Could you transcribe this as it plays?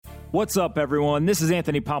What's up, everyone? This is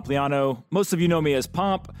Anthony Pompliano. Most of you know me as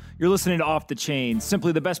Pomp. You're listening to Off the Chain,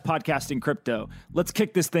 simply the best podcast in crypto. Let's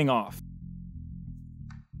kick this thing off.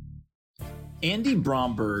 Andy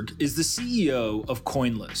Bromberg is the CEO of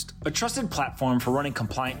CoinList, a trusted platform for running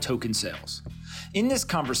compliant token sales. In this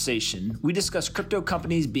conversation, we discuss crypto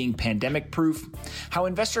companies being pandemic-proof, how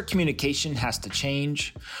investor communication has to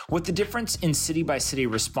change, what the difference in city-by-city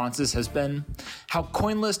responses has been, how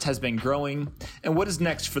CoinList has been growing, and what is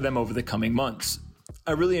next for them over the coming months.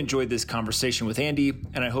 I really enjoyed this conversation with Andy,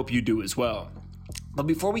 and I hope you do as well. But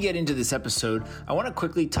before we get into this episode, I want to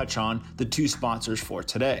quickly touch on the two sponsors for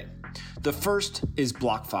today. The first is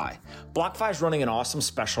BlockFi. BlockFi is running an awesome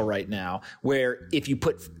special right now where if you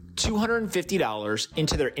put $250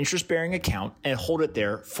 into their interest-bearing account and hold it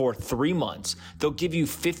there for 3 months, they'll give you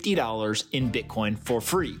 $50 in Bitcoin for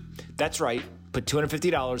free. That's right. Put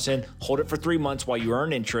 $250 in, hold it for 3 months while you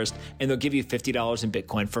earn interest, and they'll give you $50 in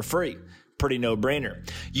Bitcoin for free. Pretty no-brainer.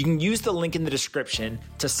 You can use the link in the description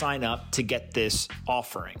to sign up to get this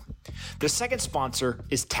offering. The second sponsor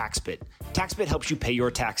is TaxBit. TaxBit helps you pay your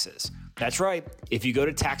taxes. That's right. If you go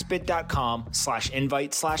to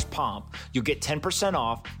taxbit.com/invite/pomp, you'll get 10%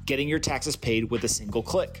 off getting your taxes paid with a single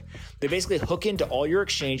click. They basically hook into all your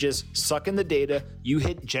exchanges, suck in the data, you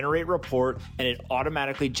hit generate report, and it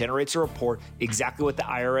automatically generates a report exactly what the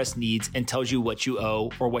IRS needs and tells you what you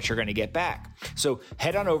owe or what you're going to get back. So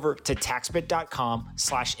head on over to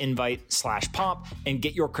taxbit.com/invite/pomp and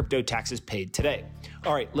get your crypto taxes paid today.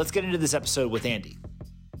 All right, let's get into this episode with Andy.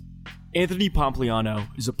 Anthony Pompliano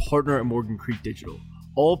is a partner at Morgan Creek Digital.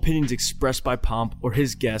 All opinions expressed by Pomp or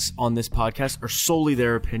his guests on this podcast are solely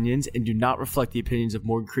their opinions and do not reflect the opinions of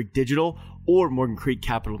Morgan Creek Digital or Morgan Creek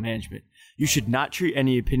Capital Management. You should not treat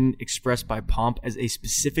any opinion expressed by Pomp as a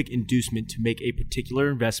specific inducement to make a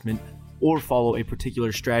particular investment or follow a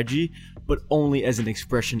particular strategy, but only as an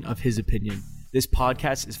expression of his opinion. This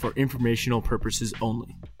podcast is for informational purposes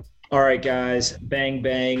only. All right, guys, bang,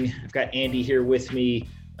 bang. I've got Andy here with me.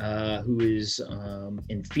 Who is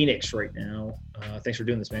in Phoenix right now. Thanks for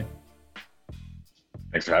doing this, man.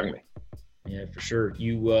 Thanks for having me. Yeah, for sure.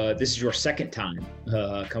 This is your second time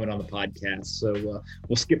coming on the podcast, so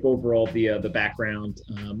we'll skip over all the background.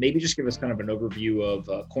 Maybe just give us kind of an overview of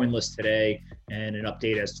CoinList today and an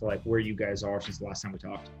update as to like where you guys are since the last time we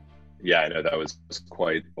talked. Yeah, I know that was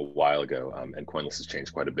quite a while ago, and CoinList has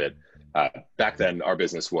changed quite a bit. Back then, our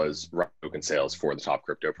business was running token sales for the top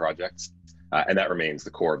crypto projects. And that remains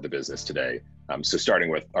the core of the business today. So starting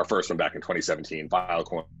with our first one back in 2017,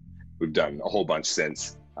 Filecoin, we've done a whole bunch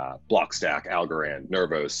since, Blockstack, Algorand,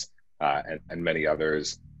 Nervos, and many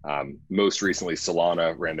others. Most recently,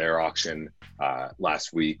 Solana ran their auction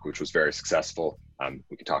last week, which was very successful.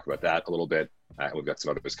 We can talk about that a little bit. And we've got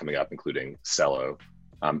some others coming up, including Cello.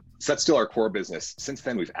 So that's still our core business. Since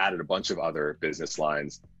then, we've added a bunch of other business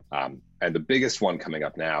lines. And the biggest one coming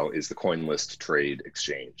up now is the CoinList Trade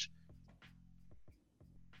Exchange.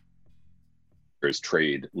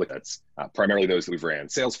 Trade that's primarily those that we've ran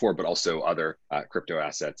sales for, but also other crypto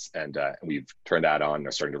assets, and we've turned that on and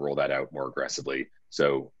are starting to roll that out more aggressively.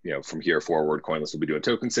 So from here forward, CoinList will be doing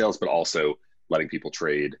token sales, but also letting people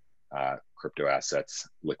trade crypto assets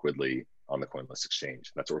liquidly on the CoinList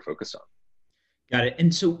exchange. That's what we're focused on. Got it.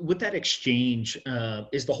 And so with that exchange,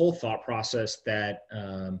 is the whole thought process that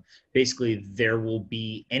basically there will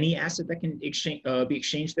be any asset that can be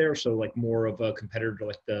exchanged there? So like more of a competitor to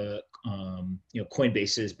like the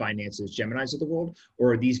Coinbases, Binances, Geminis of the world,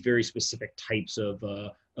 or are these very specific types of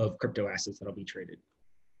crypto assets that'll be traded?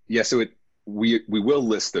 Yeah, so we will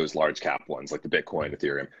list those large cap ones like the Bitcoin,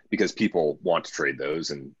 Ethereum, because people want to trade those,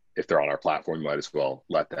 and if they're on our platform, you might as well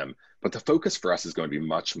let them. But the focus for us is going to be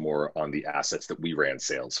much more on the assets that we ran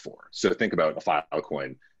sales for. So think about a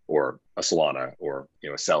Filecoin or a Solana or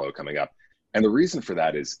a Cello coming up. And the reason for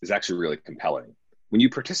that is actually really compelling. When you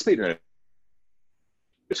participate in a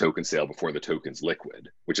token sale before the token's liquid,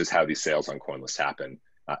 which is how these sales on CoinList happen,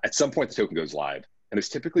 at some point the token goes live. And there's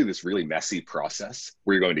typically this really messy process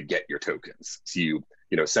where you're going to get your tokens. So you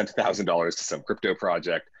sent $1,000 to some crypto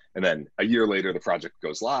project, and then a year later, the project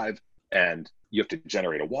goes live and you have to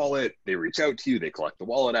generate a wallet. They reach out to you, they collect the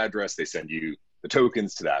wallet address, they send you the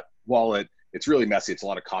tokens to that wallet. It's really messy. It's a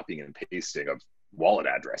lot of copying and pasting of wallet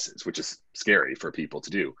addresses, which is scary for people to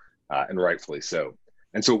do, and rightfully so.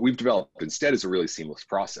 And so what we've developed instead is a really seamless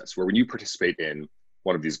process where when you participate in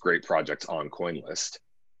one of these great projects on CoinList,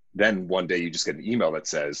 then one day you just get an email that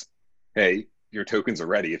says, hey, your tokens are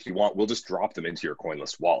ready. If you want, we'll just drop them into your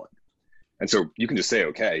CoinList wallet. And so you can just say,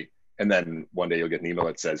 okay. And then one day you'll get an email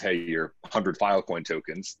that says, hey, your 100 Filecoin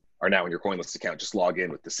tokens are now in your CoinList account. Just log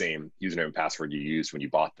in with the same username and password you used when you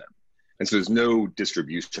bought them. And so there's no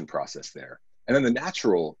distribution process there. And then the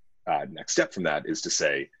natural next step from that is to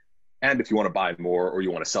say, and if you want to buy more or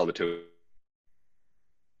you want to sell the token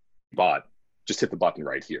bought, just hit the button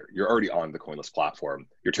right here. You're already on the CoinList platform.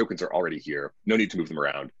 Your tokens are already here. No need to move them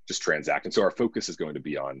around, just transact. And so our focus is going to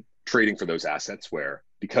be on trading for those assets where,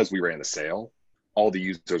 because we ran the sale, all the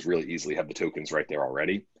users really easily have the tokens right there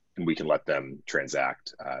already, and we can let them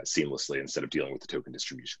transact seamlessly instead of dealing with the token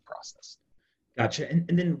distribution process. Gotcha. And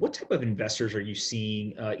then what type of investors are you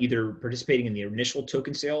seeing either participating in the initial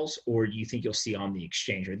token sales, or do you think you'll see on the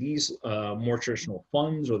exchange? Are these more traditional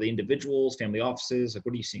funds, or the individuals, family offices? Like,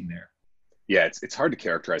 what are you seeing there? Yeah, it's hard to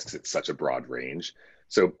characterize because it's such a broad range.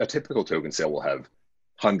 So a typical token sale will have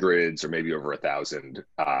hundreds or maybe over 1,000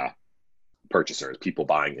 purchasers, people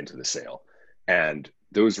buying into the sale. And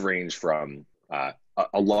those range from a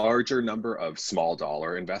larger number of small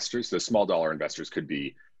dollar investors. Those small dollar investors could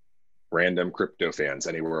be random crypto fans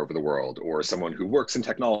anywhere over the world, or someone who works in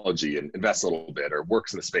technology and invests a little bit, or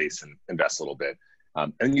works in the space and invests a little bit.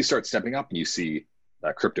 And then you start stepping up and you see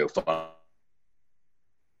crypto funds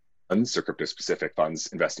or crypto specific funds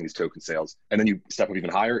investing in these token sales. And then you step up even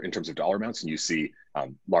higher in terms of dollar amounts and you see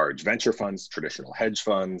large venture funds, traditional hedge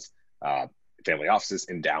funds, family offices,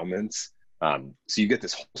 endowments. So you get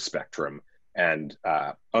this whole spectrum. And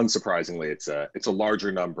unsurprisingly, it's a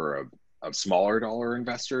larger number of smaller dollar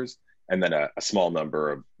investors, and then a small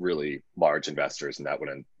number of really large investors. And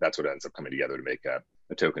that's what ends up coming together to make a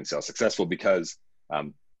token sale successful, because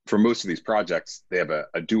for most of these projects, they have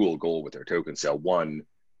a dual goal with their token sale. One,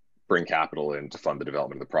 bring capital in to fund the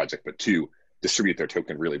development of the project, but two, distribute their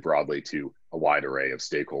token really broadly to a wide array of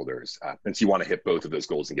stakeholders. And so you want to hit both of those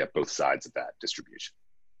goals and get both sides of that distribution.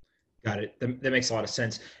 Got it. That makes a lot of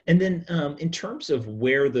sense. And then in terms of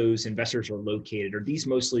where those investors are located, are these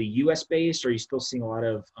mostly US based? Or are you still seeing a lot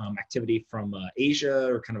of activity from Asia,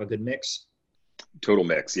 or kind of a good mix? Total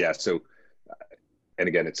mix, yeah. So, and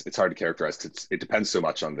again, it's hard to characterize because it depends so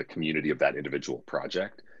much on the community of that individual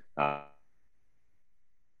project.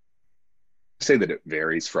 Say that it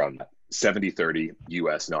varies from 70-30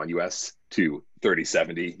 US, non-US to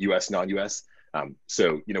 30-70 US, non-US.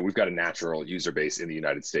 So, we've got a natural user base in the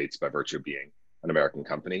United States by virtue of being an American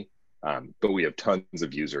company, but we have tons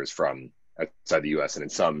of users from outside the US, and in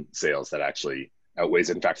some sales that actually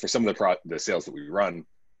outweighs it. In fact, for some of the sales that we run,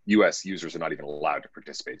 US users are not even allowed to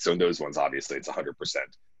participate. So in those ones, obviously it's 100%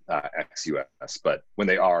 ex-US, but when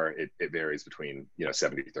they are, it varies between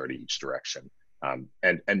 70-30 each direction.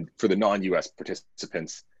 And for the non-US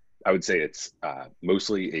participants, I would say it's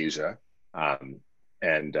mostly Asia,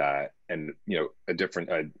 and a different,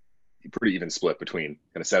 pretty even split between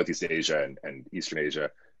kind of Southeast Asia and Eastern Asia,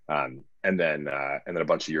 and then a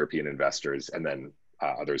bunch of European investors, and then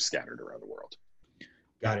others scattered around the world.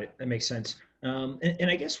 Got it. That makes sense. And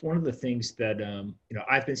I guess one of the things that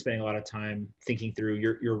I've been spending a lot of time thinking through.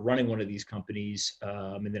 You're running one of these companies,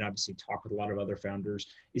 and then obviously talk with a lot of other founders.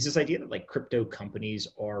 Is this idea that like crypto companies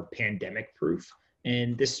are pandemic proof?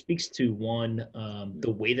 And this speaks to one,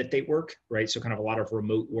 the way that they work, right? So kind of a lot of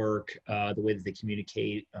remote work, the way that they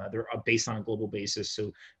communicate, they're based on a global basis.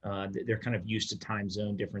 So they're kind of used to time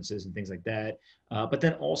zone differences and things like that. But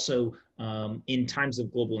then also in times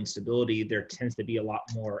of global instability, there tends to be a lot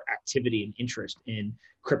more activity and interest in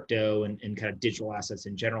crypto and kind of digital assets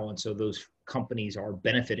in general. And so those companies are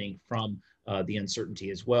benefiting from the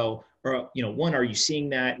uncertainty as well. Or, one, are you seeing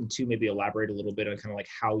that? And two, maybe elaborate a little bit on kind of like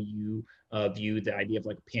how you view the idea of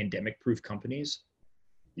like pandemic proof companies.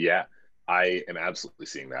 Yeah, I am absolutely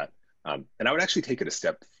seeing that. And I would actually take it a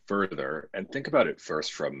step further and think about it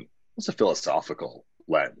first from almost a philosophical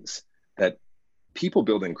lens, that people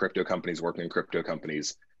building crypto companies, working in crypto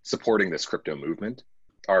companies, supporting this crypto movement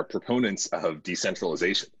are proponents of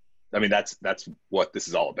decentralization. I mean, that's what this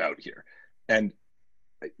is all about here. And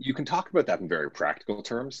you can talk about that in very practical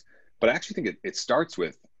terms, but I actually think it starts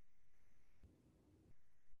with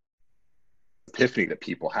epiphany that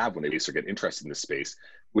people have when they start to get interested in this space,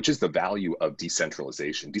 which is the value of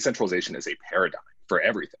decentralization. Decentralization is a paradigm for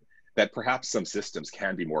everything, that perhaps some systems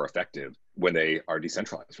can be more effective when they are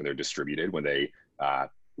decentralized, when they're distributed, when they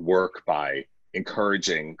work by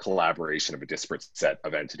encouraging collaboration of a disparate set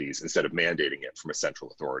of entities instead of mandating it from a central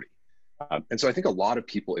authority. And so I think a lot of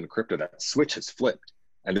people in crypto, that switch has flipped,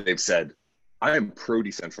 and they've said, I am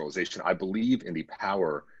pro-decentralization. I believe in the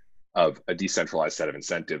power of a decentralized set of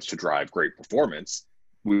incentives to drive great performance.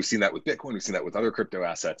 We've seen that with Bitcoin. We've seen that with other crypto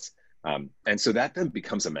assets. And so that then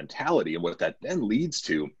becomes a mentality. And what that then leads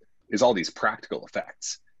to is all these practical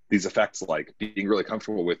effects. These effects like being really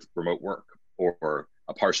comfortable with remote work or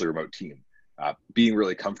a partially remote team, being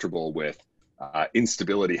really comfortable with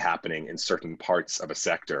instability happening in certain parts of a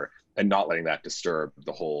sector and not letting that disturb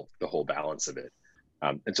the whole balance of it.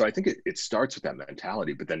 And so I think it starts with that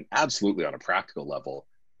mentality, but then absolutely on a practical level,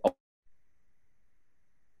 a lot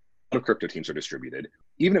of crypto teams are distributed,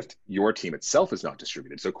 even if your team itself is not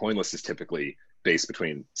distributed. So CoinList is typically based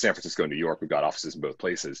between San Francisco and New York. We've got offices in both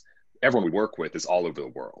places. Everyone we work with is all over the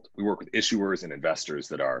world. We work with issuers and investors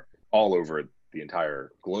that are all over the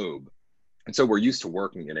entire globe. And so we're used to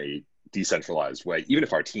working in a decentralized way. Even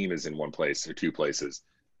if our team is in one place or two places,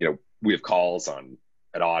 we have calls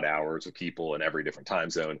at odd hours with people in every different time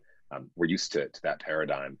zone. We're used to that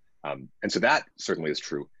paradigm. And so that certainly is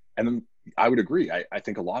true. And then I would agree. I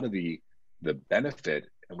think a lot of the benefit,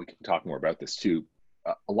 and we can talk more about this too,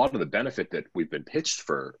 a lot of the benefit that we've been pitched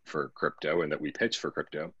for crypto and that we pitch for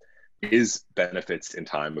crypto is benefits in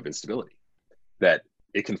time of instability, that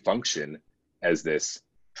it can function as this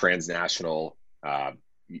transnational,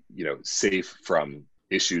 safe from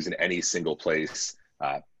issues in any single place,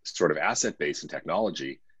 sort of asset base and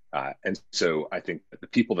technology. And so I think that the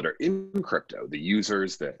people that are in crypto, the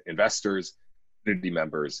users, the investors, community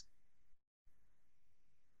members,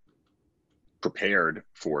 prepared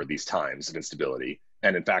for these times of instability,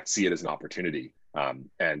 and in fact see it as an opportunity,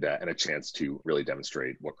 and a chance to really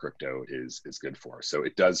demonstrate what crypto is good for. So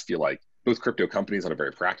it does feel like both crypto companies on a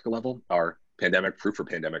very practical level are pandemic proof or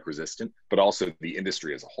pandemic resistant, but also the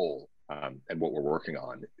industry as a whole, and what we're working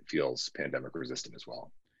on feels pandemic resistant as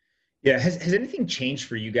well. Yeah. Has anything changed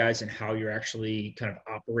for you guys in how you're actually kind of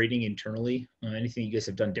operating internally? Anything you guys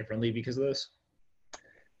have done differently because of this?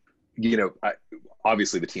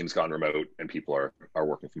 Obviously the team's gone remote and people are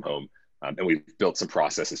working from home, and we've built some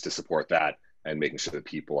processes to support that and making sure that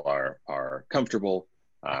people are comfortable,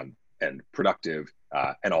 and productive,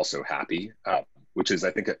 and also happy, which is, I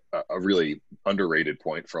think, a really underrated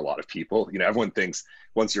point for a lot of people. Everyone thinks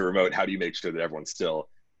once you're remote, how do you make sure that everyone's still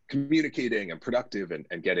communicating and productive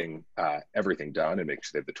and getting everything done and making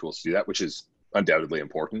sure they have the tools to do that, which is undoubtedly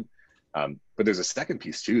important. But there's a second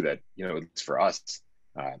piece too that, it's for us,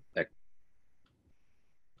 that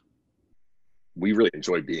we really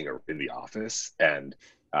enjoy being in the office. And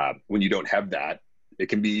when you don't have that, it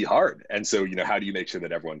can be hard. And so, how do you make sure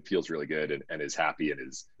that everyone feels really good and is happy and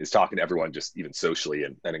is talking to everyone just even socially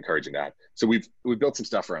and encouraging that? So we've built some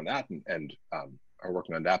stuff around that and are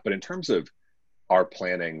working on that. But in terms of our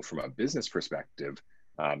planning from a business perspective,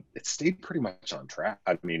 it stayed pretty much on track.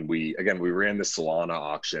 I mean, we ran the Solana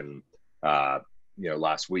auction,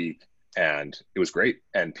 last week, and it was great,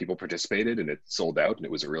 and people participated, and it sold out, and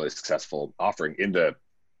it was a really successful offering in the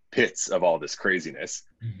pits of all this craziness.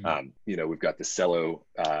 Mm-hmm. We've got the Cello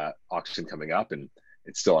auction coming up, and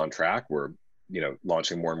it's still on track. We're,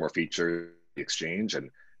 launching more and more features, the exchange,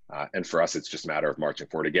 and for us, it's just a matter of marching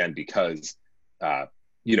forward again, because,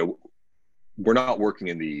 we're not working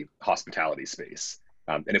in the hospitality space.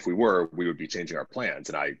 And if we were, we would be changing our plans.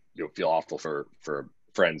 And I feel awful for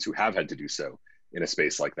friends who have had to do so in a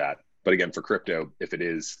space like that. But again, for crypto, if it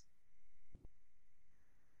is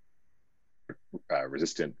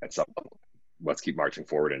resistant at some level, let's keep marching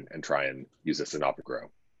forward and try and use this as an opportunity to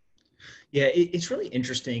grow. Yeah, it's really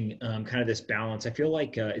interesting, kind of this balance. I feel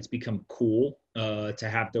like it's become cool to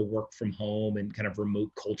have the work from home and kind of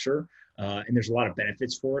remote culture. And there's a lot of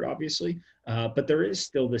benefits for it, obviously. But there is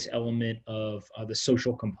still this element of the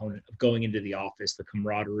social component of going into the office, the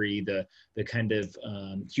camaraderie, the kind of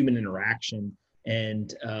human interaction.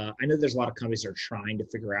 And I know there's a lot of companies that are trying to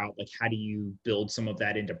figure out, like, how do you build some of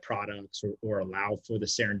that into products or allow for the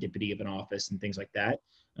serendipity of an office and things like that.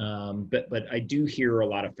 But I do hear a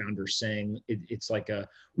lot of founders saying it's like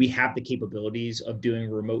we have the capabilities of doing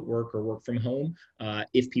remote work or work from home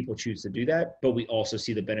if people choose to do that. But we also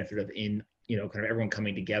see the benefit of kind of everyone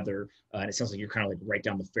coming together. And it sounds like you're kind of like right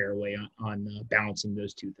down the fairway on balancing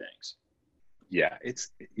those two things. Yeah, it's,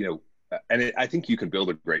 I think you can build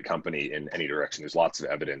a great company in any direction. There's lots of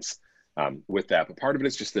evidence with that, but part of it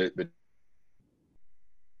is just the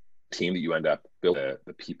team that you end up building,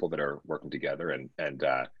 the people that are working together,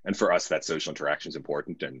 and for us, that social interaction is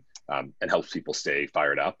important and helps people stay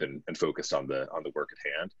fired up and focused on the work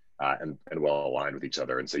at hand, and well aligned with each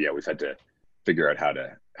other. And so yeah, we've had to figure out how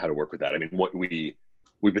to work with that. I mean,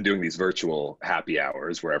 we've been doing these virtual happy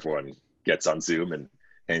hours where everyone gets on Zoom and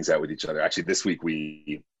hangs out with each other. Actually, this week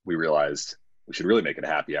we realized we should really make it a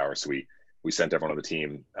happy hour. So we sent everyone on the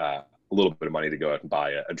team a little bit of money to go out and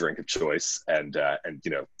buy a drink of choice and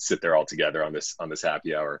sit there all together on this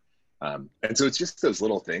happy hour. And so it's just those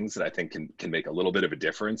little things that I think can make a little bit of a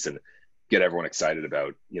difference and get everyone excited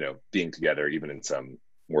about, being together, even in some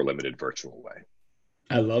more limited virtual way.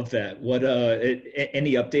 I love that. What,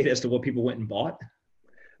 any update as to what people went and bought?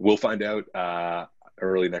 We'll find out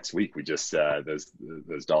early next week. We just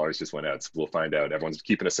those dollars just went out, so we'll find out. Everyone's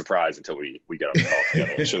keeping a surprise until we get on the call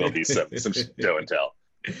together. I'm sure there'll be some show and tell.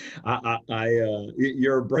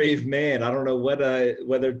 You're a brave man. I don't know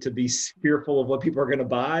whether to be fearful of what people are going to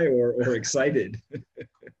buy or excited.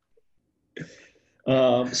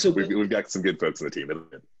 So we've got some good folks on the team.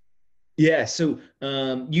 Yeah. So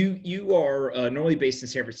you are normally based in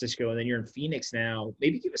San Francisco, and then you're in Phoenix now.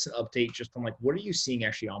 Maybe give us an update just on like what are you seeing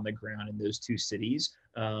actually on the ground in those two cities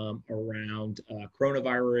around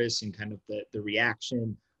coronavirus and kind of the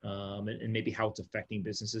reaction and maybe how it's affecting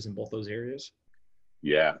businesses in both those areas.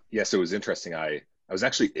 Yeah. So it was interesting. I was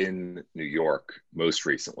actually in New York most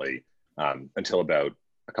recently until about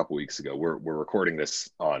a couple weeks ago. We're recording this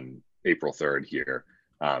on April 3rd here.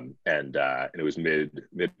 And it was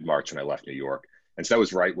mid-March when I left New York. And so that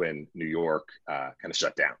was right when New York kind of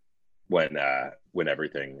shut down, when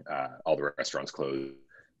everything, all the restaurants closed.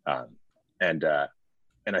 And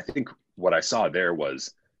I think what I saw there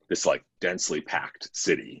was this like densely packed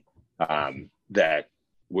city that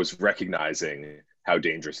was recognizing how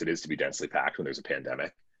dangerous it is to be densely packed when there's a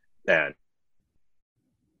pandemic and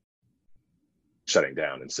shutting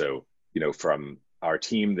down. And so, from our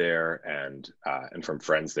team there and from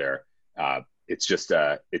friends there, it's just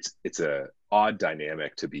it's a odd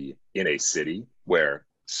dynamic to be in a city where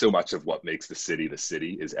so much of what makes the city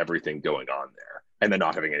is everything going on there, and then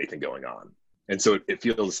not having anything going on. And so it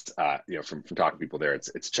feels, from talking to people there, it's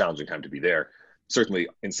a challenging time to be there. Certainly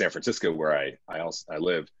in San Francisco, where I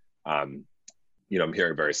live, I'm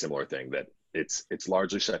hearing a very similar thing, that it's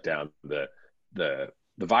largely shut down. The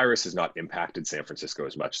virus has not impacted San Francisco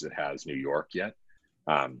as much as it has New York yet.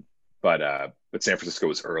 But San Francisco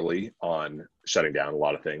was early on shutting down a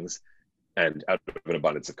lot of things, and out of an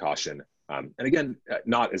abundance of caution. And again,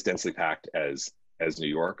 not as densely packed as New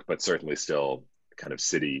York, but certainly still kind of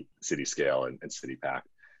city scale and city packed.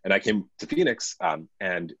 And I came to Phoenix,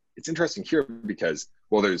 and it's interesting here because,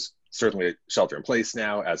 well, there's certainly a shelter in place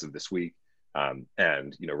now as of this week,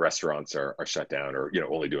 and restaurants are shut down or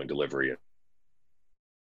only doing delivery.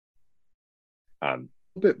 A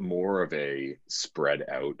bit more of a spread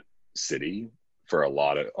out city for a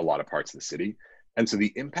lot of parts of the city, and so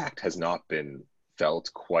the impact has not been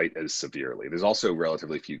felt quite as severely. There's also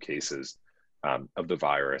relatively few cases of the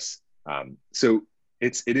virus, so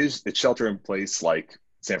it's shelter in place like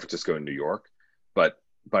San Francisco and New York, but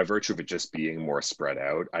by virtue of it just being more spread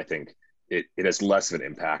out, I think it has less of an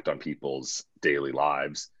impact on people's daily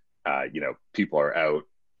lives. People are out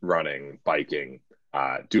running, biking,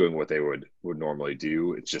 doing what they would normally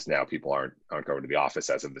do. It's just now people aren't going to the office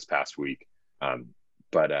as of this past week.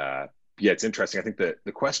 Yeah, it's interesting. I think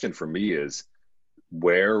the question for me is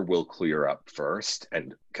where will clear up first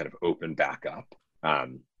and kind of open back up?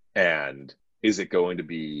 And is it going to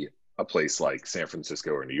be a place like San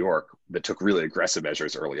Francisco or New York that took really aggressive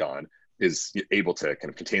measures early on, is able to kind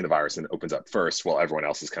of contain the virus and opens up first while everyone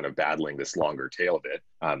else is kind of battling this longer tail of it?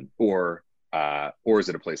 Or is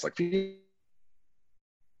it a place like Phoenix?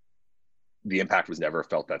 The impact was never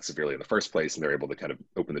felt that severely in the first place, and they're able to kind of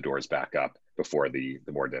open the doors back up before the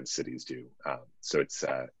more dense cities do. So it's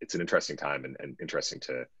an interesting time and interesting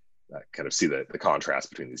to kind of see the contrast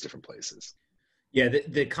between these different places. Yeah,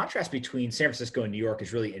 the contrast between San Francisco and New York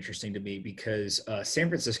is really interesting to me because San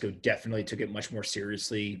Francisco definitely took it much more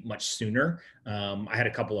seriously, much sooner. I had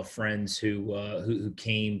a couple of friends who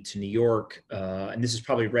came to New York, and this is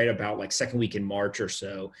probably right about like second week in March or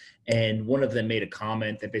so. And one of them made a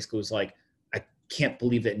comment that basically was like, can't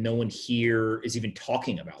believe that no one here is even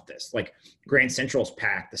talking about this. Like Grand Central's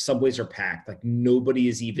packed, the subways are packed, like nobody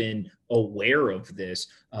is even aware of this.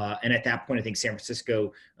 And at that point, I think San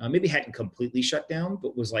Francisco maybe hadn't completely shut down,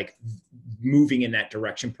 but was like moving in that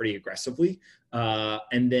direction pretty aggressively.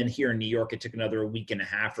 And then here in New York, it took another week and a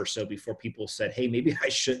half or so before people said, hey, maybe I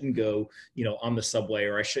shouldn't go, on the subway,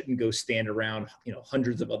 or I shouldn't go stand around,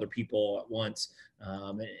 hundreds of other people at once.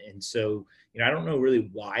 And so, I don't know really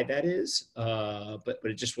why that is, but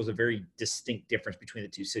it just was a very distinct difference between the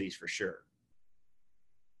two cities for sure.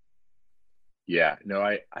 Yeah, no,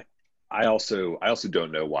 I also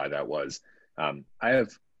don't know why that was. I have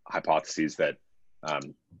hypotheses that,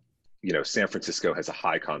 San Francisco has a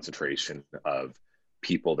high concentration of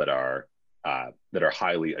people that are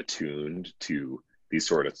highly attuned to these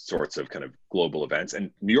sorts of kind of global events,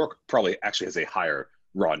 and New York probably actually has a higher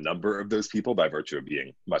raw number of those people by virtue of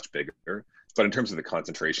being much bigger. But in terms of the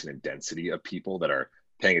concentration and density of people that are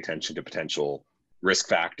paying attention to potential risk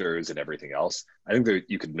factors and everything else, I think that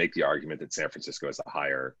you could make the argument that San Francisco has a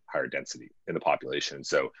higher density in the population.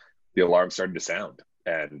 So the alarm started to sound,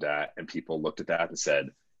 and people looked at that and said,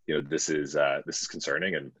 this is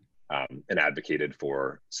concerning. And and advocated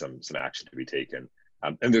for some action to be taken.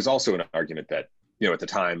 And there's also an argument that, you know, at the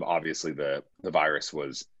time, obviously the virus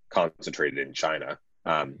was concentrated in China,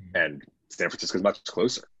 and San Francisco is much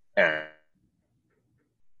closer, and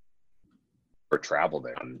for travel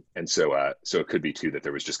there. And so it could be too that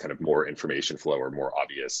there was just kind of more information flow or more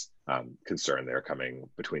obvious concern there coming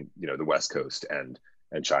between, you know, the West Coast and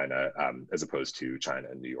China, as opposed to China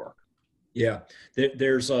and New York. Yeah,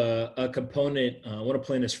 there's a component. One of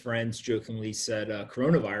Plaintiff's friends jokingly said,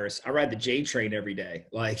 "Coronavirus, I ride the J train every day.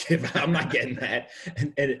 Like, if I'm not getting that,"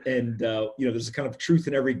 and you know, there's a kind of truth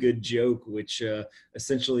in every good joke, which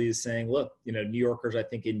essentially is saying, look, you know, New Yorkers, I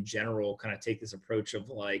think in general, kind of take this approach of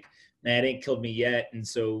like, "Nah, it ain't killed me yet, and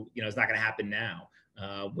so you know, it's not going to happen now."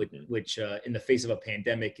 Which in the face of a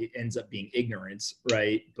pandemic, it ends up being ignorance,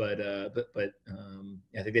 right? But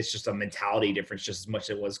I think that's just a mentality difference, just as much as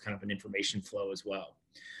it was kind of an information flow as well.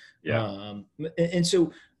 Yeah. And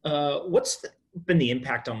so, what's been the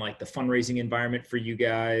impact on like the fundraising environment for you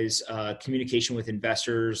guys, communication with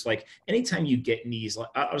investors? Like anytime you get in these, like,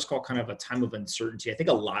 I was call kind of a time of uncertainty, I think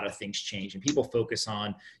a lot of things change and people focus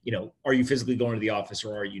on, you know, are you physically going to the office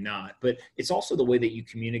or are you not? But it's also the way that you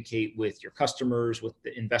communicate with your customers, with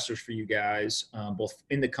the investors for you guys, both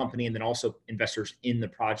in the company and then also investors in the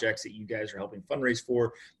projects that you guys are helping fundraise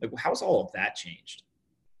for. Like, how's all of that changed?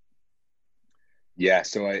 Yeah,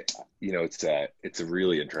 so it's a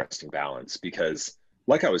really interesting balance because,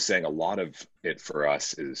 like I was saying, a lot of it for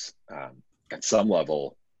us is at some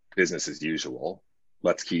level business as usual.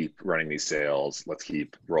 Let's keep running these sales. Let's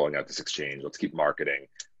keep rolling out this exchange. Let's keep marketing.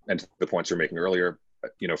 And to the points you're making earlier,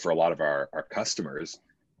 you know, for a lot of our customers,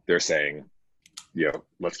 they're saying, you know,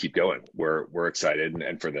 let's keep going. We're excited,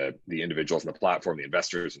 and for the individuals on the platform, the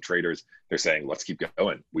investors and traders, they're saying, let's keep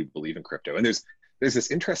going. We believe in crypto, and there's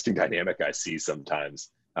this interesting dynamic I see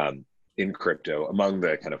sometimes in crypto among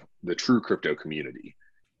the kind of the true crypto community,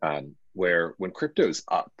 where when crypto's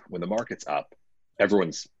up, when the market's up,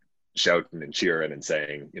 everyone's shouting and cheering and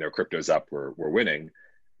saying, you know, crypto's up, we're winning,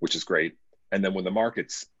 which is great. And then when the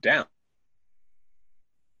market's down,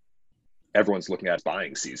 everyone's looking at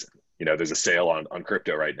buying season. You know, there's a sale on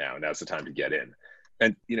crypto right now. Now's the time to get in.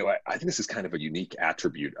 And, you know, I think this is kind of a unique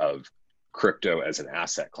attribute of crypto as an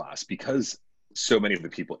asset class because so many of the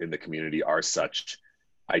people in the community are such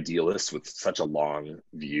idealists with such a long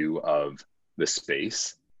view of the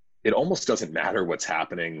space. It almost doesn't matter what's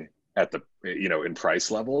happening at the, you know, in price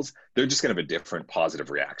levels. They're just going to have a different positive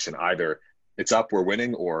reaction. Either it's up, we're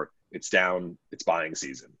winning, or it's down, it's buying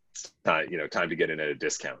season. It's time, you know, time to get in at a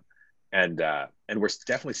discount. And we're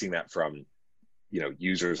definitely seeing that from, you know,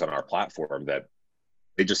 users on our platform that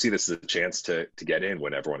they just see this as a chance to get in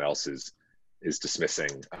when everyone else is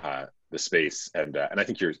dismissing the space. And I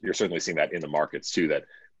think you're certainly seeing that in the markets too, that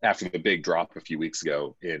after the big drop a few weeks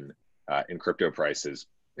ago in crypto prices,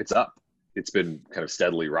 it's up. It's been kind of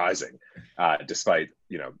steadily rising, despite,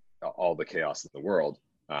 you know, all the chaos in the world,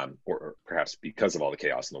 or perhaps because of all the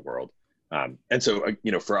chaos in the world. And so,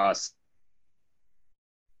 you know, for us,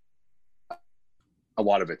 a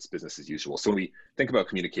lot of it's business as usual. So when we think about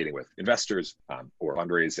communicating with investors or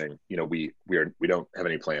fundraising, you know, we don't have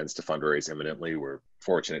any plans to fundraise imminently. We're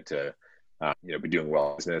fortunate to, you know, be doing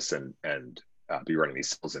well in business and be running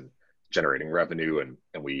these sales and generating revenue.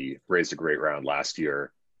 And we raised a great round last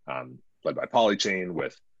year, led by Polychain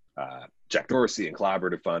with Jack Dorsey and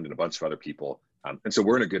Collaborative Fund and a bunch of other people. And so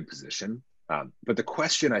we're in a good position. But the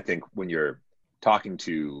question, I think, when you're talking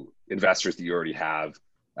to investors that you already have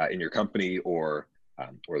in your company or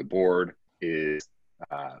the board is,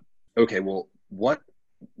 okay, well,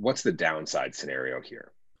 what's the downside scenario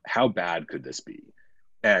here? How bad could this be?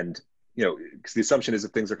 And, you know, because the assumption is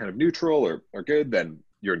if things are kind of neutral or good, then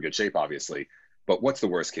you're in good shape, obviously. But what's the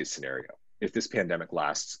worst case scenario? If this pandemic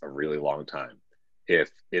lasts a really long time, if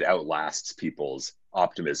it outlasts people's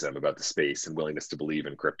optimism about the space and willingness to believe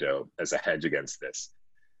in crypto as a hedge against this,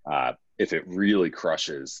 if it really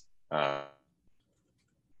crushes the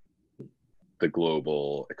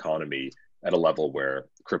global economy at a level where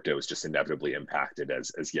crypto is just inevitably impacted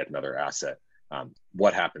as yet another asset,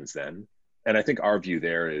 what happens then? And I think our view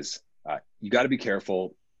there is you got to be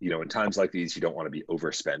careful. You know, in times like these, you don't want to be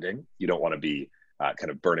overspending. You don't want to be kind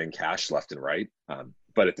of burning cash left and right.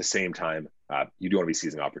 But at the same time, you do want to be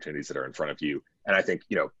seizing opportunities that are in front of you. And I think,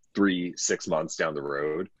 you know, 3-6 months down the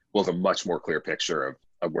road, we'll have a much more clear picture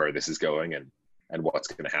of where this is going and what's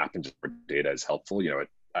going to happen. Just where data is helpful. You know,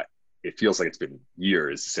 it feels like it's been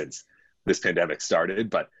years since this pandemic started,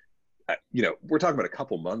 but you know, we're talking about a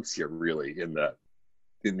couple months here, really, in the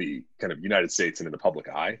kind of United States and in the public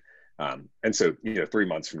eye. And so, you know, 3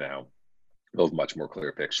 months from now, They'll have much more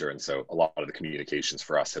clear picture. And so a lot of the communications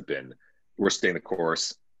for us have been, we're staying the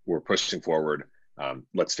course, we're pushing forward.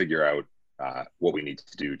 Let's figure out what we need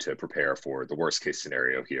to do to prepare for the worst case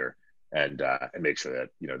scenario here, and make sure that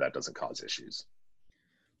that doesn't cause issues.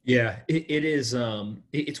 Yeah, it is.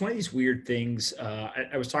 It's one of these weird things.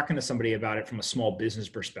 I was talking to somebody about it from a small business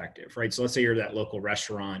perspective, right? So let's say you're that local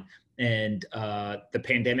restaurant and the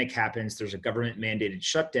pandemic happens, there's a government mandated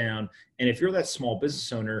shutdown. And if you're that small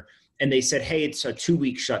business owner and they said, hey, it's a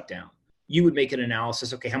 2-week shutdown, you would make an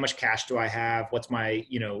analysis. Okay, how much cash do I have? What's my,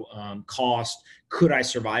 cost? Could I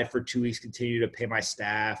survive for 2 weeks, continue to pay my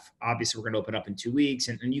staff? Obviously, we're going to open up in 2 weeks.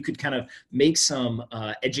 And you could kind of make some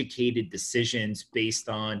educated decisions based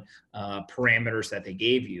on parameters that they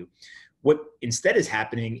gave you. What instead is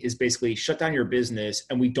happening is basically shut down your business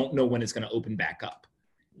and we don't know when it's going to open back up.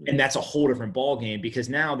 And that's a whole different ballgame, because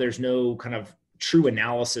now there's no kind of true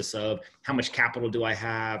analysis of how much capital do I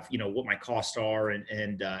have, what my costs are,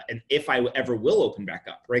 and if I ever will open back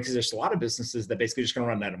up, right? Because there's a lot of businesses that basically just going to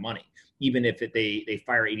run out of money, even if they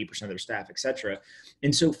fire 80% of their staff, et cetera.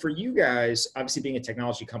 And so for you guys, obviously being a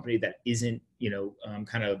technology company that isn't,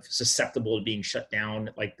 kind of susceptible to being shut down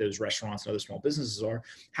like those restaurants and other small businesses are,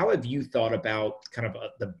 how have you thought about kind of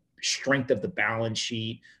the strength of the balance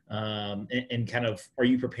sheet, and kind of, are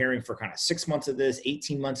you preparing for kind of 6 months of this,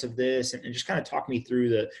 18 months of this, and just kind of talk me through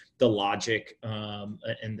the logic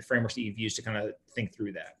and the frameworks that you've used to kind of think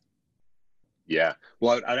through that? Yeah,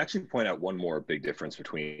 well, I'd actually point out one more big difference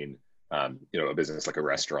between a business like a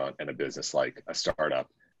restaurant and a business like a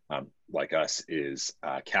startup like us is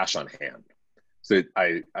cash on hand. So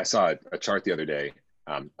I saw a chart the other day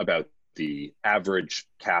about the average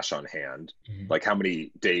cash on hand, like how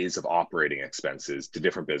many days of operating expenses do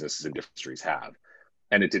different businesses and industries have.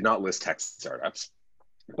 And it did not list tech startups,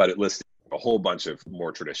 but it listed a whole bunch of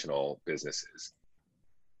more traditional businesses.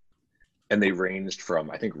 And they ranged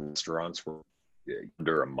from, I think restaurants were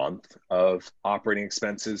under a month of operating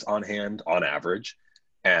expenses on hand on average.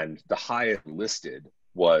 And the highest listed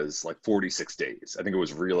was like 46 days. I think it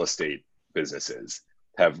was real estate businesses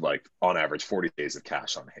have like on average 40 days of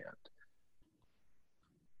cash on hand.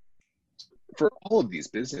 For all of these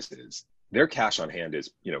businesses, their cash on hand is,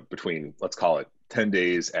 between, let's call it 10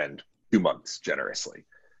 days and 2 months generously.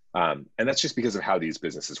 And that's just because of how these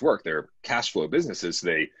businesses work. They're cash flow businesses.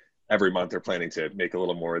 So every month they're planning to make a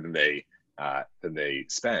little more than they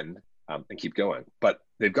spend, and keep going. But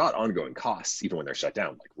they've got ongoing costs, even when they're shut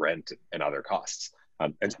down, like rent and other costs,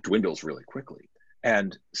 and dwindles really quickly.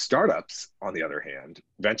 And startups, on the other hand,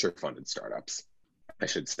 venture funded startups, I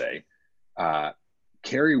should say,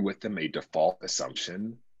 carry with them a default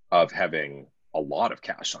assumption of having a lot of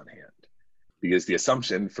cash on hand, because the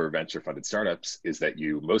assumption for venture funded startups is that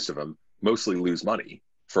most of them mostly lose money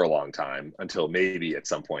for a long time until maybe at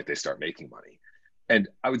some point they start making money. And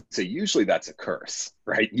I would say usually that's a curse,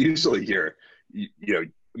 right? Usually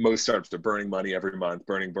most startups are burning money every month,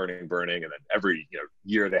 burning, and then every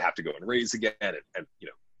year they have to go and raise again and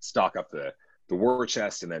stock up the war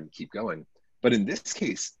chest and then keep going. But in this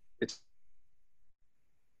case, it's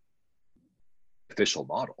official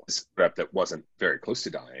model. This rep that wasn't very close to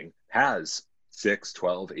dying has 6,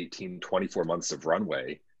 12, 18, 24 months of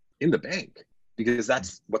runway in the bank, because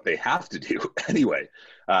that's what they have to do anyway.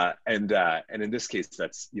 And in this case,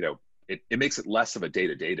 that's, it makes it less of a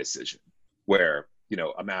day-to-day decision where,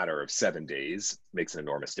 a matter of 7 days makes an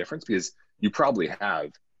enormous difference, because you probably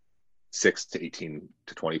have 6 to 18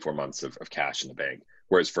 to 24 months of cash in the bank.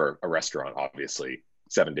 Whereas for a restaurant, obviously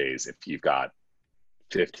 7 days, if you've got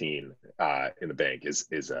 15 in the bank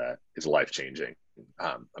is a life-changing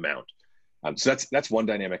amount. So that's one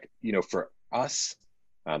dynamic. For us,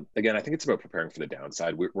 again, I think it's about preparing for the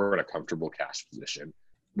downside. We're in a comfortable cash position.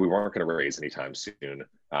 We weren't going to raise anytime soon,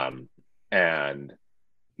 and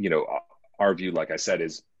our view, like I said,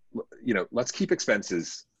 is let's keep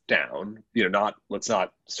expenses down. Let's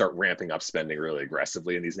not start ramping up spending really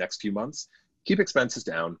aggressively in these next few months. Keep expenses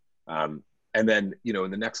down, and then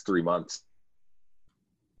in the next 3 months,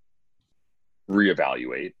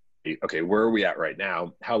 reevaluate. Okay, where are we at right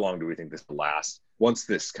now? How long do we think this will last? Once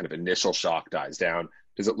this kind of initial shock dies down,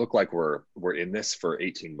 does it look like we're in this for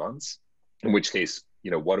 18 months? In which case,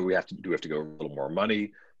 what do we have to do? We have to go a little more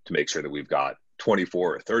money to make sure that we've got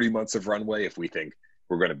 24 or 30 months of runway if we think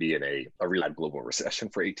we're going to be in a real global recession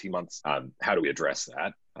for 18 months. How do we address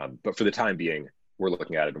that? But for the time being, we're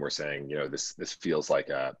looking at it and we're saying, this feels like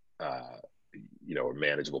a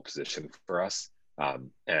manageable position for us.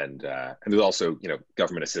 And there's also,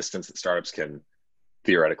 government assistance that startups can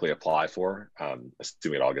theoretically apply for,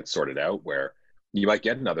 assuming it all gets sorted out, where you might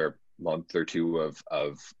get another month or two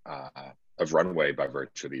of of runway by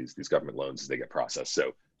virtue of these government loans as they get processed.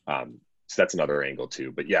 So that's another angle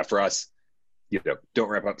too. But yeah, for us, don't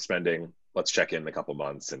ramp up spending. Let's check in a couple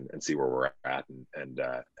months and see where we're at and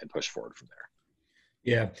push forward from there.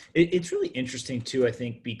 Yeah, it's really interesting too, I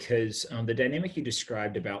think, because the dynamic you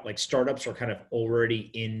described about like startups are kind of already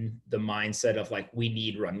in the mindset of like, we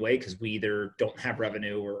need runway because we either don't have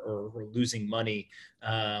revenue or we're losing money.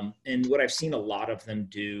 And what I've seen a lot of them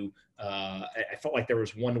do, I felt like there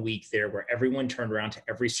was 1 week there where everyone turned around to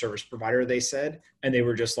every service provider they said, and they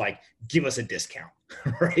were just like, give us a discount,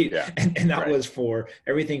 right? Yeah, and that right. was for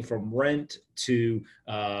everything from rent to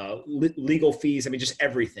legal fees. I mean, just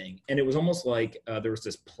everything. And it was almost like there was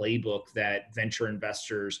this playbook that venture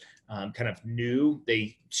investors kind of knew.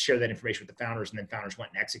 They shared that information with the founders, and then founders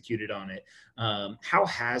went and executed on it. How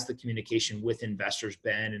has the communication with investors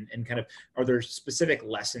been? And kind of, are there specific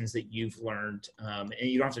lessons that you've learned? And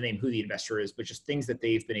you don't have to name who the investor is, but just things that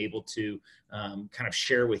they've been able to kind of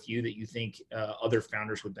share with you that you think other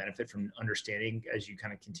founders would benefit from understanding as you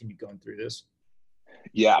kind of continue going through this?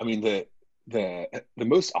 Yeah, I mean, the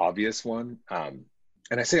most obvious one, and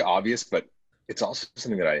I say obvious, but it's also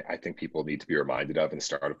something that I think people need to be reminded of in the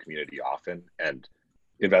startup community often, and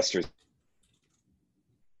investors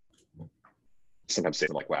sometimes say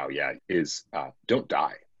like, wow, yeah, is don't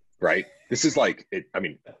die, right? This is like,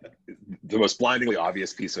 the most blindingly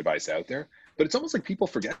obvious piece of advice out there, but it's almost like people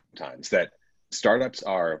forget sometimes that startups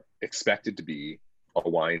are expected to be a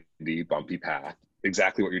windy, bumpy path.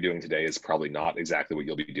 Exactly what you're doing today is probably not exactly what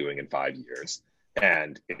you'll be doing in 5 years.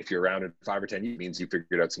 And if you're around in 5 or 10 years, it means you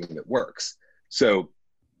figured out something that works. So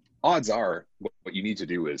odds are what you need to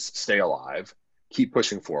do is stay alive, keep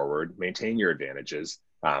pushing forward, maintain your advantages,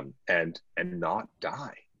 and not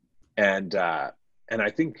die. And I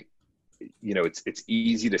think, it's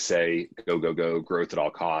easy to say, go, growth at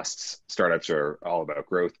all costs. Startups are all about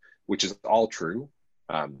growth, which is all true.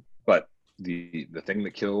 But the thing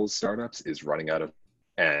that kills startups is running out of,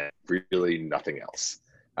 and really nothing else.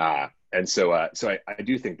 And so I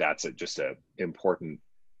do think that's just an important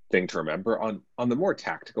thing to remember. On the more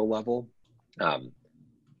tactical level,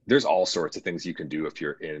 there's all sorts of things you can do if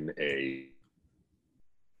you're in a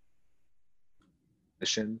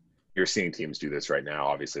mission. You're seeing teams do this right now.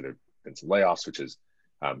 Obviously, there've been some layoffs, which is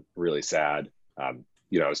really sad. I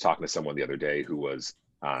was talking to someone the other day who was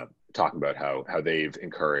talking about how they've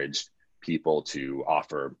encouraged people to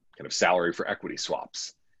offer kind of salary for equity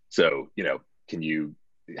swaps. So, can you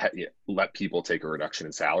let people take a reduction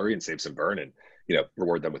in salary and save some burn and,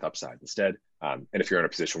 reward them with upside instead? And if you're in a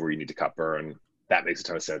position where you need to cut burn, that makes a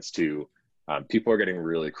ton of sense too. People are getting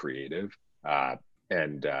really creative.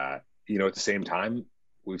 And at the same time,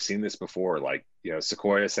 we've seen this before, like,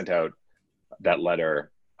 Sequoia sent out that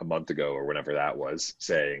letter a month ago or whenever that was,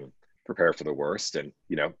 saying, prepare for the worst. And,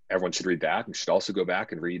 everyone should read that, and should also go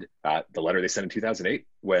back and read the letter they sent in 2008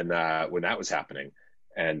 when that was happening,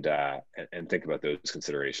 and think about those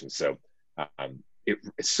considerations. So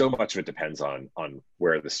so much of it depends on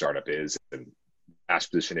where the startup is and cash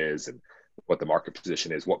position is and what the market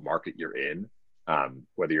position is, what market you're in,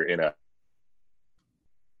 whether you're in a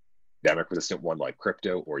pandemic resistant one like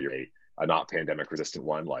crypto, or you're a not pandemic resistant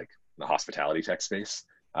one like the hospitality tech space.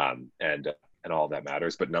 And all that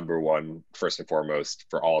matters. But number one, first and foremost,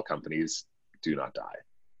 for all companies, do not die.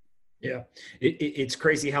 Yeah, it's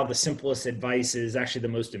crazy how the simplest advice is actually the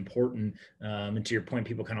most important. And to your point,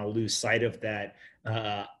 people kind of lose sight of that.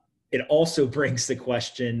 It also brings the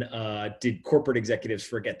question, did corporate executives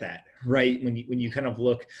forget that, right? When you kind of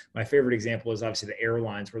look, my favorite example is obviously the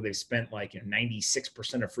airlines, where they've spent like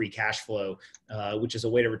 96% of free cash flow, which is a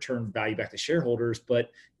way to return value back to shareholders.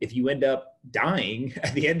 But if you end up dying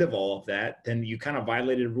at the end of all of that, then you kind of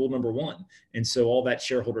violated rule number one. And so all that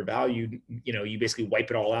shareholder value, you basically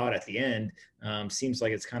wipe it all out at the end. Seems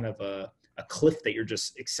like it's kind of a cliff that you're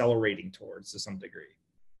just accelerating towards to some degree.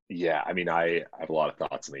 Yeah, I mean, I have a lot of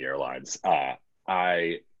thoughts on the airlines.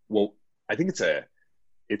 I think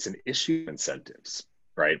it's an issue of incentives,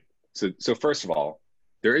 right? So first of all,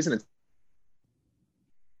 there is an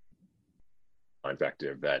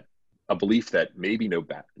effective that a belief that maybe no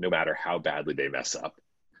matter how badly they mess up,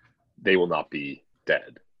 they will not be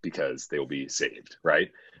dead because they will be saved,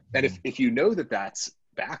 right? And if you know that that's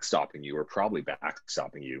backstopping you, or probably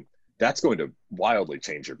backstopping you, that's going to wildly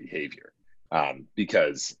change your behavior,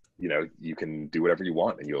 because you can do whatever you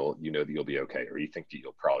want and that you'll be okay, or you think that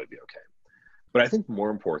you'll probably be okay. But I think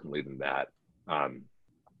more importantly than that,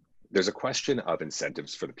 there's a question of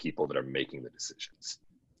incentives for the people that are making the decisions.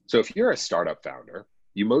 So if you're a startup founder,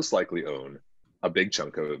 you most likely own a big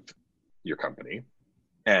chunk of your company.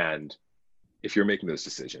 And if you're making those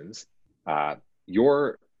decisions,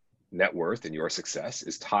 your net worth and your success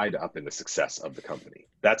is tied up in the success of the company.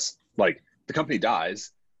 That's like, the company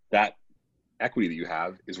dies, that equity that you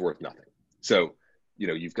have is worth nothing. So,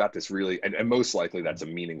 you've got this really, and most likely that's a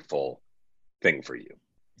meaningful thing for you.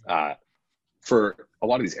 For a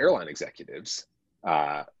lot of these airline executives,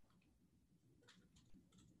 they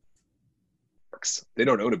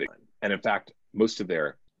don't own a big one. And in fact, most of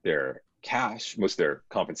their cash, most of their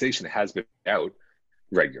compensation has been out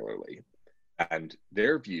regularly. And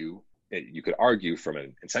their view, you could argue from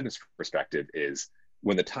an incentives perspective, is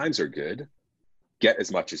when the times are good, get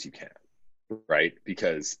as much as you can, right?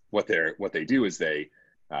 Because what they do is they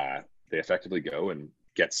effectively go and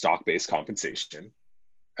get stock-based compensation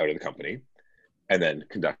out of the company, and then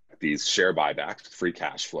conduct these share buybacks with free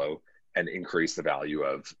cash flow and increase the value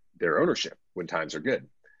of their ownership when times are good.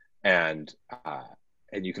 And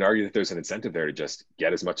you can argue that there's an incentive there to just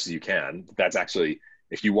get as much as you can. That's actually,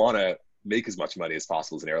 if you want to make as much money as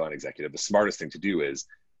possible as an airline executive, the smartest thing to do is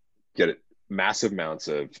get massive amounts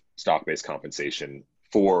of stock-based compensation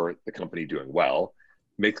for the company doing well,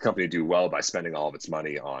 make the company do well by spending all of its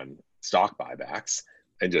money on stock buybacks,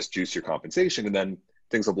 and just juice your compensation. And then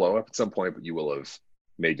things will blow up at some point, but you will have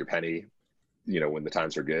made your penny, when the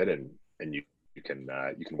times are good, and you can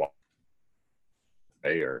walk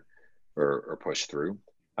away or push through.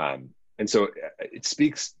 And so it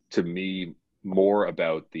speaks to me more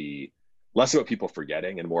about less about people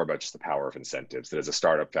forgetting and more about just the power of incentives. That as a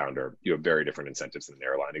startup founder, you have very different incentives than an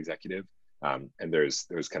airline executive. And there's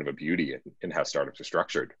kind of a beauty in how startups are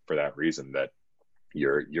structured for that reason, that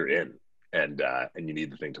you're in, and you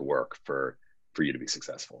need the thing to work for you to be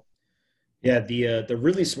successful. Yeah, the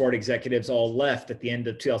really smart executives all left at the end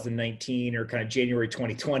of 2019 or kind of January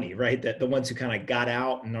 2020, right? That the ones who kind of got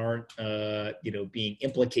out and aren't, being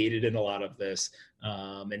implicated in a lot of this.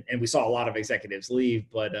 And we saw a lot of executives leave,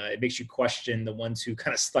 but it makes you question the ones who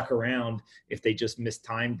kind of stuck around if they just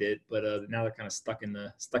mistimed it. But now they're kind of stuck in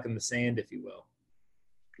the sand, if you will.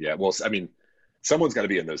 Yeah, well, I mean, someone's got to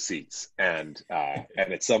be in those seats, and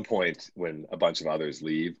at some point when a bunch of others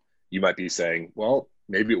leave, you might be saying, well,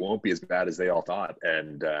 maybe it won't be as bad as they all thought.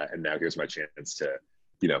 And now here's my chance to,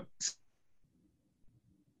 yeah,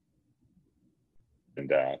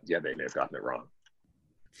 they may have gotten it wrong.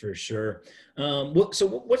 For sure.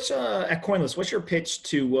 So what's at CoinList? What's your pitch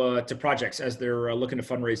to projects as they're looking to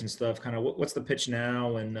fundraise and stuff? Kind of what's the pitch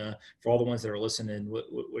now? And for all the ones that are listening, what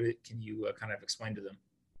can you kind of explain to them?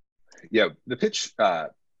 Yeah, the pitch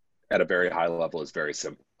at a very high level is very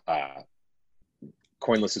simple.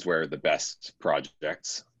 CoinList is where the best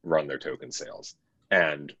projects run their token sales.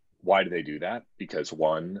 And why do they do that? Because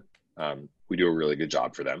one, we do a really good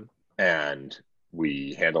job for them, and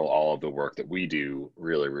we handle all of the work that we do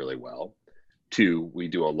really, really well. Two, we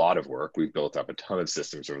do a lot of work. We've built up a ton of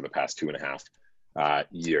systems over the past 2.5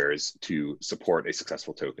 years to support a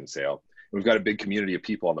successful token sale. And we've got a big community of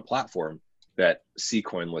people on the platform that see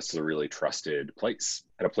CoinList as a really trusted place,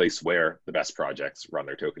 and a place where the best projects run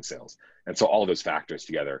their token sales. And so all of those factors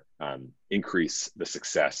together increase the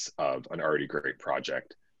success of an already great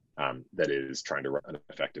project that is trying to run an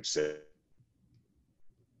effective sale.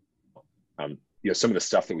 Some of the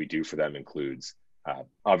stuff that we do for them includes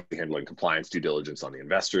obviously handling compliance, due diligence on the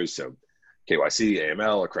investors. So KYC,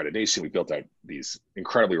 AML, accreditation. We built out these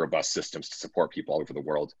incredibly robust systems to support people all over the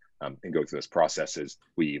world and go through those processes.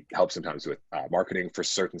 We help sometimes with marketing for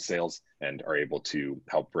certain sales, and are able to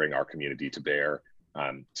help bring our community to bear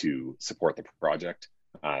to support the project.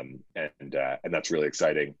 And that's really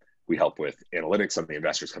exciting. We help with analytics on the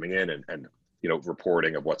investors coming in, and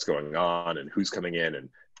reporting of what's going on and who's coming in, and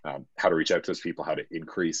how to reach out to those people, how to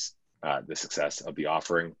increase the success of the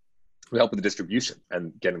offering. We help with the distribution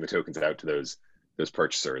and getting the tokens out to those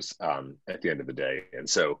purchasers at the end of the day. And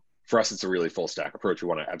so for us, it's a really full stack approach. We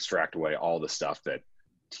want to abstract away all the stuff that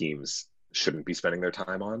teams shouldn't be spending their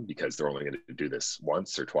time on, because they're only going to do this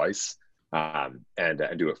once or twice, and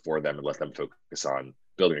do it for them, and let them focus on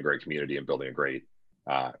building a great community and building a great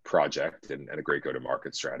project and a great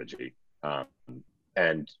go-to-market strategy.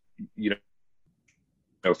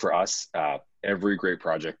 For us, every great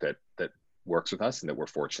project that works with us and that we're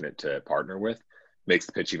fortunate to partner with makes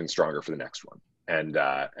the pitch even stronger for the next one. And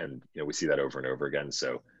we see that over and over again.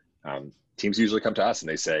 So teams usually come to us and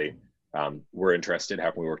they say, we're interested, how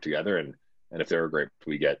can we work together? And if they're great,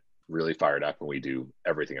 we get really fired up, and we do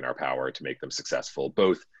everything in our power to make them successful,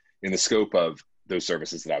 both in the scope of those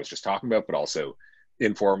services that I was just talking about, but also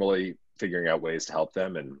informally figuring out ways to help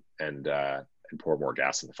them and pour more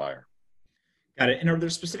gas in the fire. Got it. And are there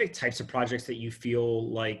specific types of projects that you feel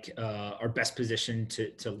like are best positioned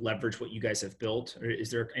to leverage what you guys have built? Or is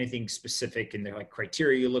there anything specific in the like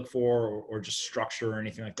criteria you look for, or just structure or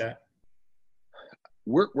anything like that?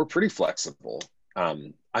 We're pretty flexible.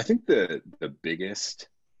 I think the biggest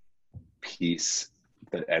piece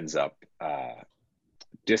that ends up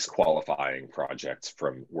disqualifying projects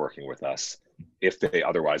from working with us, if they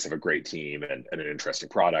otherwise have a great team and an interesting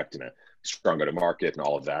product and a strong go-to-market and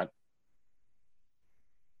all of that,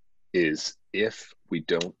 is if we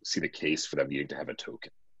don't see the case for them needing to have a token.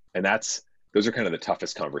 And those are kind of the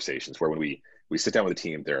toughest conversations, where when we sit down with a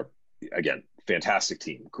team, they're, again, fantastic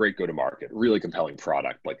team, great go-to-market, really compelling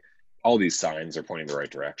product, like all these signs are pointing in the right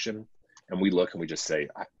direction. And we look and we just say,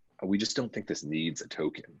 we just don't think this needs a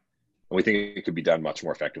token. And we think it could be done much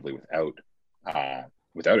more effectively without a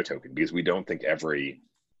token, because we don't think every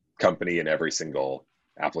company and every single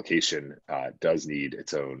application does need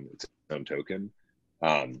its own token.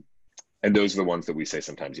 And those are the ones that we say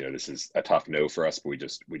sometimes, this is a tough no for us, but we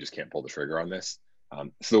just can't pull the trigger on this.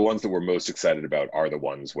 So the ones that we're most excited about are the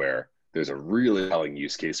ones where there's a really compelling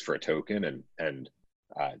use case for a token, and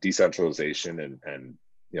decentralization and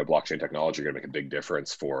blockchain technology are going to make a big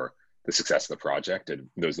difference for the success of the project. And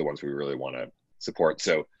those are the ones we really want to support.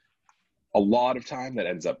 So a lot of time that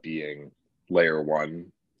ends up being layer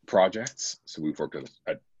one projects. So we've worked with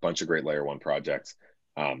a bunch of great layer one projects,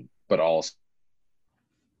 but also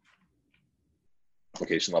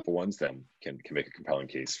application level ones that can make a compelling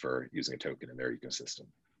case for using a token in their ecosystem.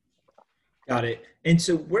 Got it. And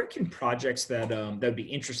so where can projects that would be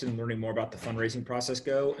interested in learning more about the fundraising process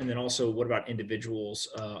go? And then also, what about individuals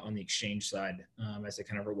on the exchange side as they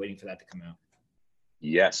kind of are waiting for that to come out?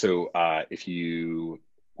 Yeah. So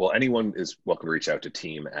anyone is welcome to reach out to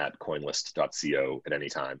team@coinlist.co at any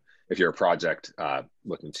time. If you're a project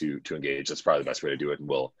looking to engage, that's probably the best way to do it. And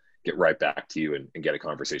we'll get right back to you and get a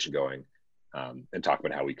conversation going and talk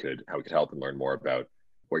about how we could help and learn more about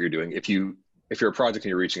what you're doing. If you're a project and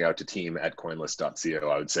you're reaching out to team@coinlist.co,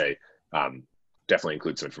 I would say definitely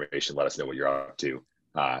include some information. Let us know what you're up to,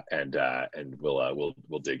 and we'll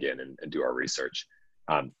dig in and do our research.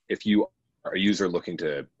 If you are a user looking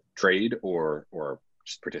to trade or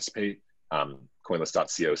just participate,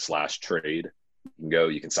 coinlist.co/trade.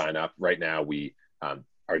 You can sign up. Right now, we are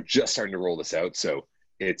just starting to roll this out, so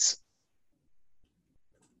it's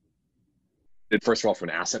first of all from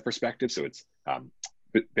an asset perspective. So it's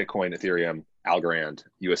Bitcoin, Ethereum, Algorand,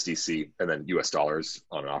 USDC, and then US dollars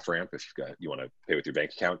on an off ramp if you want to pay with your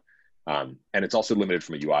bank account. And it's also limited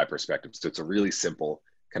from a UI perspective. So it's a really simple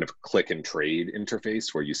kind of click and trade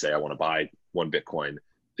interface where you say, I want to buy one Bitcoin.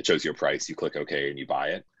 It shows you a price. You click OK and you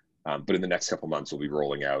buy it. But in the next couple of months, we'll be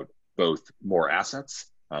rolling out both more assets,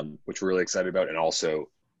 which we're really excited about, and also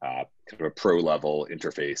kind of a pro level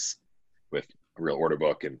interface with a real order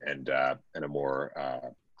book and a more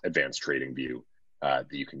advanced trading view that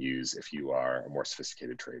you can use if you are a more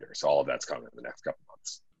sophisticated trader. So all of that's coming in the next couple of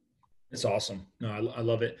months. That's awesome. No, I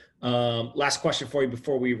love it. Last question for you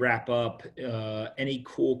before we wrap up. Any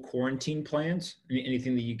cool quarantine plans?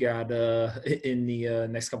 Anything that you got in the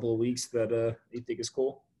next couple of weeks that you think is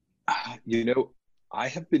cool? I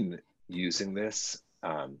have been using this.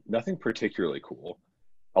 Nothing particularly cool.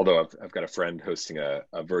 Although I've got a friend hosting a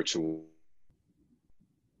virtual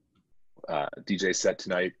DJ set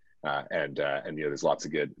tonight, and there's lots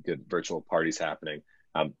of good virtual parties happening.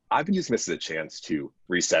 I've been using this as a chance to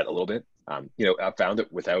reset a little bit. I've found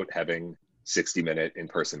that without having 60-minute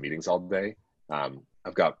in-person meetings all day,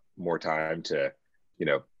 I've got more time to,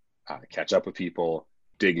 catch up with people,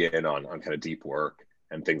 dig in on kind of deep work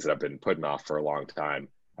and things that I've been putting off for a long time,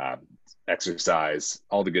 exercise,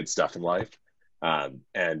 all the good stuff in life. And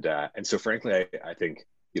so frankly, I think,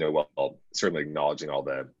 while certainly acknowledging all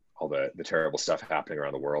the terrible stuff happening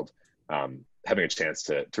around the world, having a chance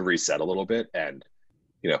to reset a little bit and,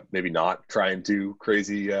 maybe not try and do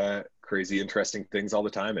crazy interesting things all the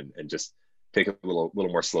time and just take it a little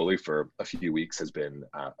more slowly for a few weeks has been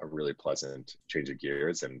a really pleasant change of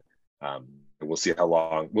gears. And we'll see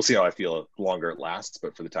how I feel longer it lasts,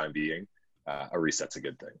 but for the time being, a reset's a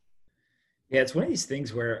good thing. Yeah, it's one of these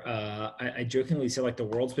things where I jokingly say like the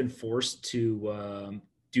world's been forced to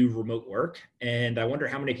do remote work. And I wonder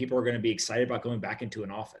how many people are going to be excited about going back into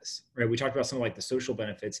an office, right? We talked about some of like the social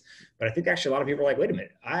benefits, but I think actually a lot of people are like, wait a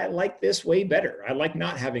minute, I like this way better. I like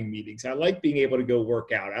not having meetings. I like being able to go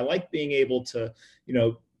work out. I like being able to,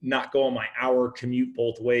 not go on my hour commute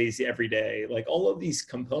both ways every day. Like all of these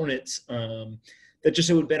components that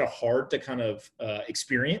just, it would have been hard to kind of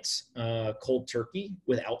experience cold turkey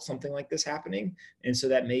without something like this happening. And so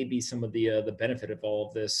that may be some of the benefit of all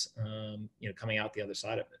of this, coming out the other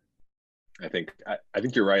side of it. I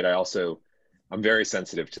think you're right. I'm very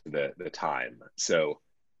sensitive to the time. So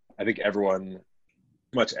I think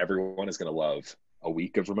much everyone is going to love a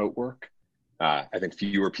week of remote work. I think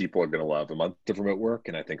fewer people are going to love a month of remote work,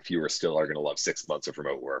 and I think fewer still are going to love 6 months of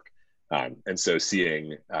remote work. And so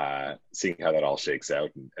seeing how that all shakes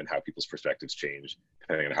out and how people's perspectives change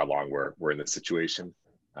depending on how long we're in this situation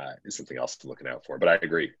is something else to looking out for. But I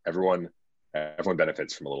agree, everyone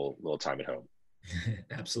benefits from a little time at home.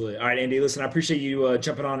 Absolutely. All right, Andy, listen, I appreciate you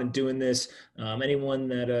jumping on and doing this. Anyone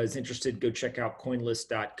that is interested, go check out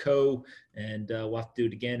coinlist.co, and we'll have to do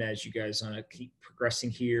it again as you guys keep progressing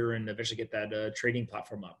here and eventually get that trading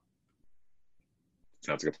platform up.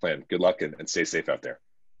 Sounds like a plan. Good luck and stay safe out there.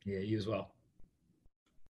 Yeah, you as well.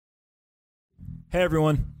 Hey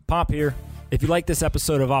everyone, Pomp here. If you like this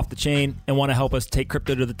episode of Off the Chain and want to help us take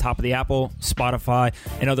crypto to the top of the Apple, Spotify,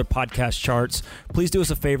 and other podcast charts, please do us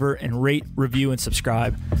a favor and rate, review, and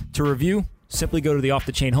subscribe. To review, simply go to the Off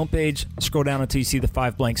the Chain homepage, scroll down until you see the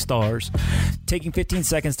 5 blank stars. Taking 15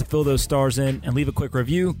 seconds to fill those stars in and leave a quick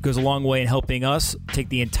review goes a long way in helping us take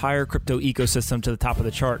the entire crypto ecosystem to the top of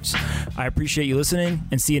the charts. I appreciate you listening,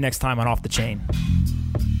 and see you next time on Off the Chain.